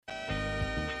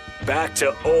Back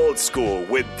to old school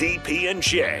with DP and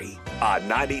J on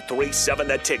 93.7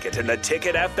 The Ticket and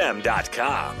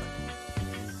theticketfm.com.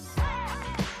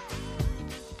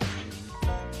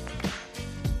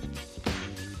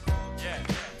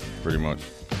 Pretty much.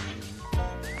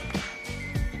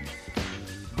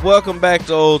 Welcome back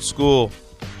to old school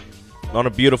on a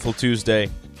beautiful Tuesday.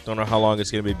 Don't know how long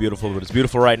it's going to be beautiful, but it's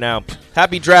beautiful right now.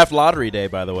 Happy draft lottery day,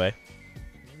 by the way,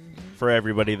 for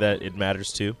everybody that it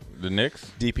matters to. The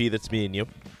Knicks? DP, that's me and you.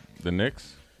 The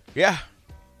Knicks? Yeah.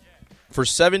 For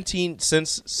 17,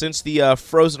 since the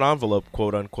frozen envelope,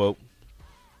 quote unquote,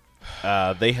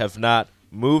 they have not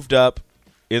moved up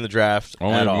in the draft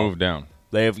Only at all. moved down.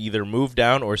 They have either moved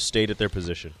down or stayed at their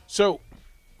position. So,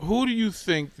 who do you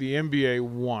think the NBA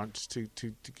wants to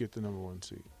get the number one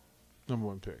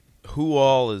pick? Who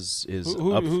all is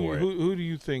up for it? Who do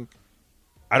you think?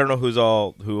 I don't know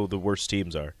who the worst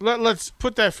teams are. Let's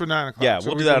put that for 9 o'clock. Yeah, so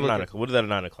we'll do that at 9 o'clock. We'll do that at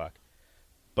 9 o'clock.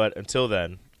 But until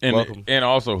then, welcome. And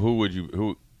also, we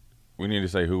need to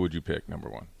say who would you pick, number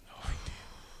one?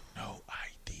 No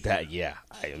idea. That, yeah.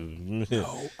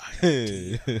 No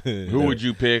idea. Who would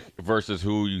you pick versus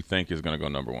who you think is going to go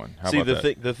number one? How See, about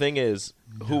that? the thing is,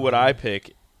 who would I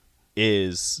pick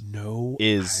is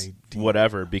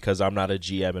whatever, because I'm not a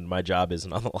GM and my job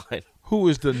isn't on the line. Who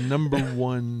is the number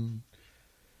one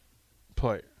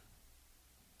player?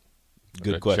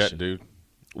 Good That question. Chet dude.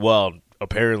 Well,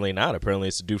 apparently not. Apparently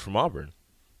it's a dude from Auburn.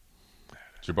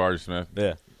 Jabari Smith.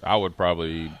 Yeah. I would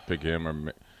probably pick him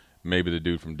or maybe the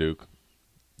dude from Duke.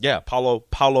 Yeah, Paulo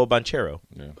Banchero.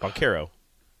 Yeah. Banchero.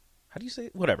 How do you say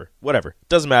it? Whatever.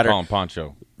 Doesn't matter. Call him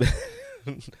Poncho.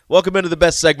 Welcome into the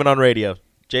best segment on radio.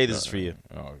 Jay, this is for you.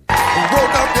 Oh. Woke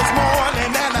up this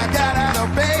morning and I got out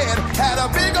of bed. Had a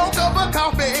big old cup of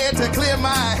coffee to clear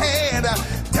my head.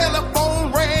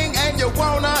 Telephone rang and you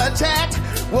wanna chat?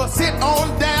 Well, sit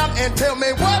on down and tell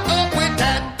me what up with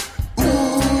that.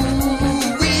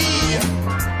 Ooh-wee.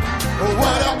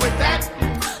 What up with that?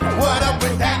 What up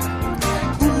with that?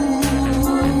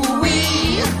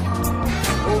 Ooh-wee.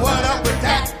 What up with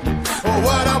that?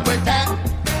 What up with that?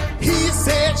 He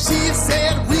said, she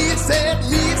said, we said,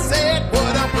 me said,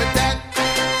 what up with that?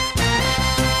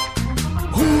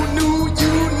 Who knew,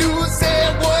 you knew,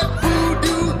 said what, who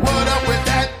do, what up with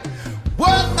that?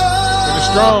 What up Finish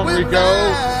strong, with Rico.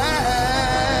 that?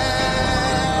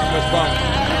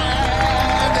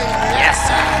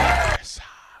 Yes, sir.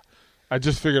 I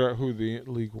just figured out who the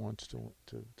league wants to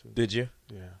Did you?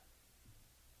 yeah.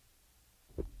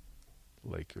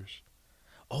 Lakers.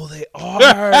 Oh, they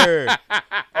are.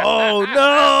 Oh,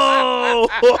 no.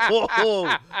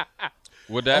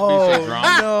 Would that be some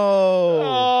drama?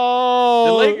 No.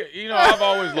 The Lakers, I've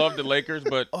always loved the Lakers,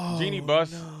 but Jeannie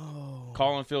Buss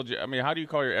calling Phil. I mean, how do you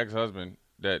call your ex-husband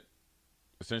that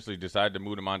essentially decided to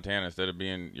move to Montana instead of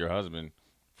being your husband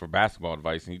for basketball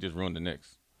advice, and he just ruined the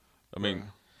Knicks? I mean,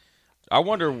 I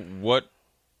wonder what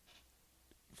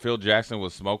Phil Jackson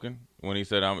was smoking when he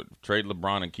said, "I'm gonna trade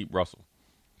LeBron and keep Russell."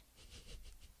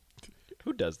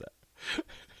 Who does that?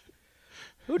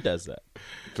 Who does that?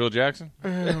 Phil Jackson?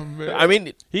 I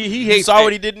mean, He hates. saw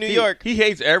what he did in New York. He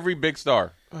hates every big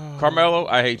star. Carmelo,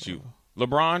 I hate you.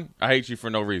 LeBron, I hate you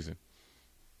for no reason.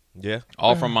 Yeah.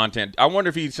 All from Montana. I wonder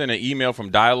if he sent an email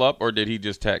from dial-up or did he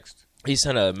just text? He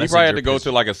sent a messenger. He probably had to go pigeon.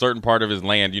 to like a certain part of his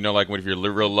land. Like when if you're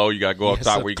real low, you got to go up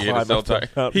top where you can hit a cell climb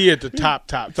tight. up. He at the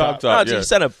top. No, yeah. he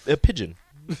sent a pigeon.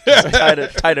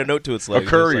 tied a note to its leg. A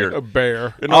courier. A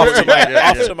bear. Off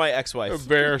to my ex-wife. A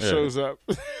bear shows up.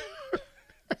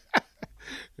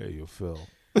 Hey, you Phil.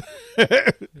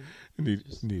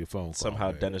 need a phone call.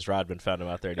 Somehow man. Dennis Rodman found him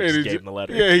out there and And just he gave ju- him the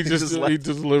letter. Yeah, he left.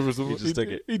 delivers him. He just took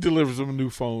it. He delivers him a new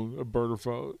phone, a burner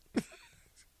phone.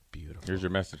 Beautiful. Here's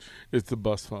your message. It's the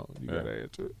bus phone. You Yeah. gotta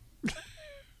answer it.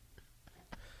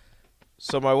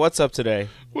 So my what's up today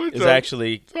What's is up?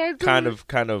 actually Talk to kind me.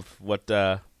 of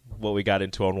what we got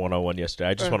into on 101 yesterday.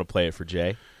 I just want to play it for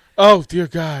Jay. Oh dear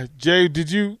God, Jay,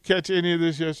 did you catch any of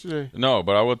this yesterday? No,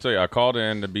 but I will tell you, I called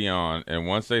in to be on, and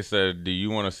once they said, "Do you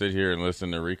want to sit here and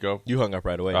listen to Rico?" You hung up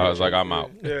right away. I was like, "I'm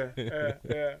out." Yeah.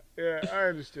 I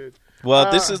understood. Well,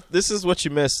 this is what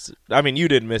you missed. I mean, you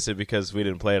didn't miss it because we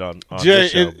didn't play it on Jay,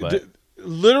 this show. But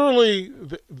literally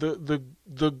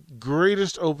the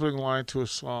greatest opening line to a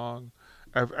song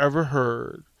I've ever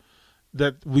heard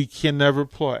that we can never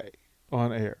play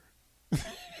on air.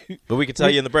 But we can tell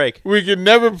you in the break. We can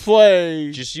never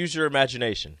play. Just use your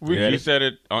imagination. You said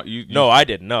it. No, I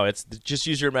didn't. No, it's just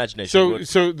use your imagination.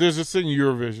 So there's this thing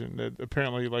Eurovision that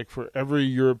apparently, like, for every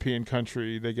European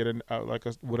country, they get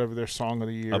whatever their song of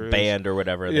the year, a band or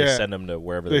whatever. They send them to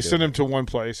wherever they send them to one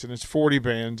place, and it's 40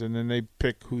 bands, and then they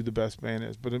pick who the best band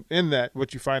is. But in that,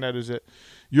 what you find out is that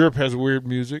Europe has weird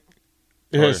music.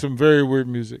 It has some very weird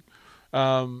music.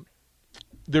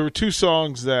 There were two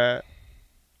songs that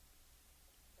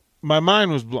my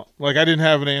mind was blown. Like, I didn't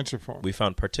have an answer for them. We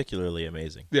found particularly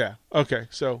amazing. Yeah. Okay.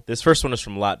 So this first one is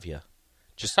from Latvia.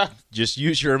 Just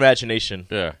use your imagination.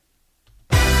 Yeah.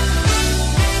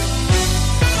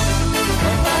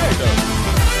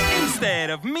 Instead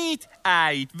of meat,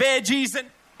 I eat veggies and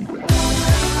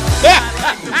I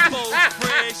like them both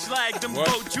fresh, like them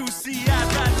both juicy. I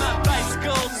ride my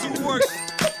bicycle to work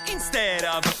instead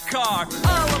of a car.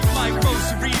 All of my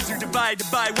groceries are divided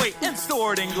by weight and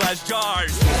stored in glass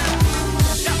jars.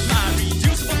 Got my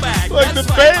reusable bag. Like the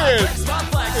band is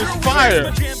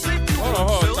fire. Hold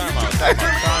on, time out.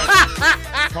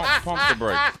 Pump the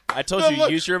brake. I told you,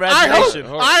 use your imagination.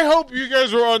 I hope you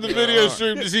guys were on the video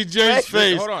stream to see Jay's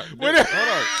face. Hold on.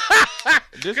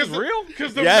 This is real?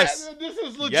 Because Yes. This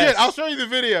is legit. Yes. I'll show you the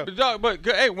video. But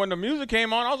hey, when the music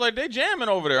came on, I was like, they jamming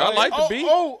over there. I like the beat.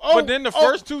 oh, but then the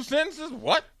first two sentences,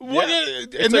 what? What? Yeah.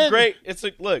 And then- It's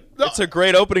a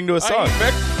great opening to a song.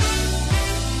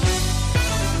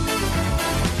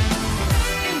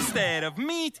 Instead of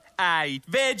meat, I eat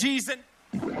veggies and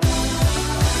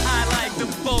I like them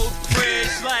both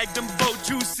fresh, like them both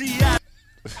juicy.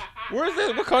 Where is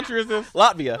this? What country is this?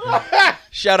 Latvia.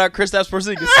 Shout out Kristaps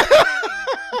Porzingis.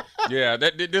 Yeah,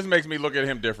 this makes me look at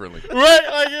him differently. Right?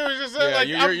 Like, it was just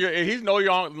He's no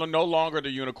longer the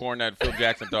unicorn that Phil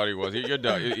Jackson thought he was. You're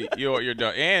done. You're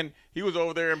done. And he was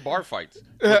over there in bar fights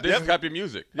with this type of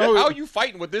music. How are you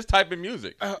fighting with this type of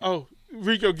music?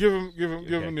 Rico, give him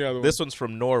the other one. This one's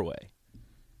from Norway.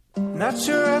 Not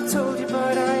sure I told you,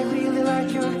 but I really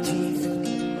like your teeth.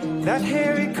 That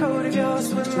hairy coat of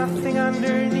yours with nothing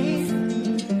underneath.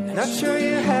 Not sure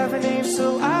you have a name,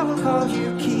 so I will call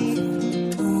you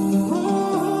Keith.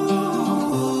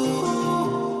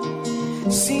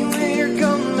 Ooh. See where you're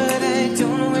going, but I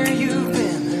don't know where you've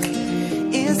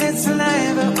been. Is it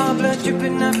saliva or blood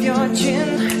dripping up your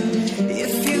chin?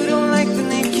 If you don't like the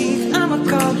name Keith, I'ma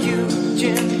call you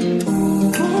Jim. Ooh.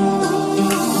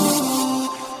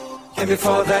 And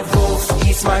before that wolf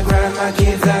eats my grandma,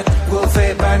 give that wolf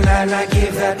a banana,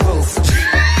 give that wolf.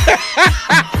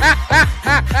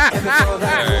 And before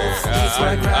that wolf eats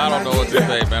my grandma, I don't know what to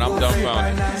say, man. I'm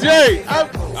dumbfounded. Jay,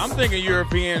 I'm thinking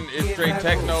European is straight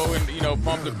techno and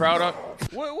pump the crowd up.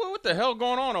 What the hell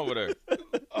going on over there?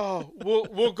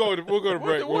 we'll go to break.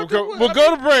 We'll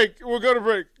go to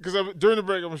break because during the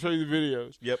break I'm gonna show you the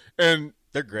videos. Yep, and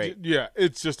they're great. Yeah,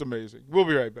 it's just amazing. We'll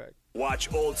be right back.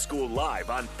 Watch Old School live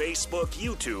on Facebook,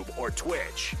 YouTube, or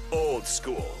Twitch. Old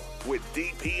School with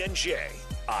DP and J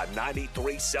on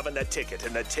 93.7 The Ticket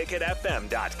and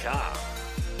theticketfm.com.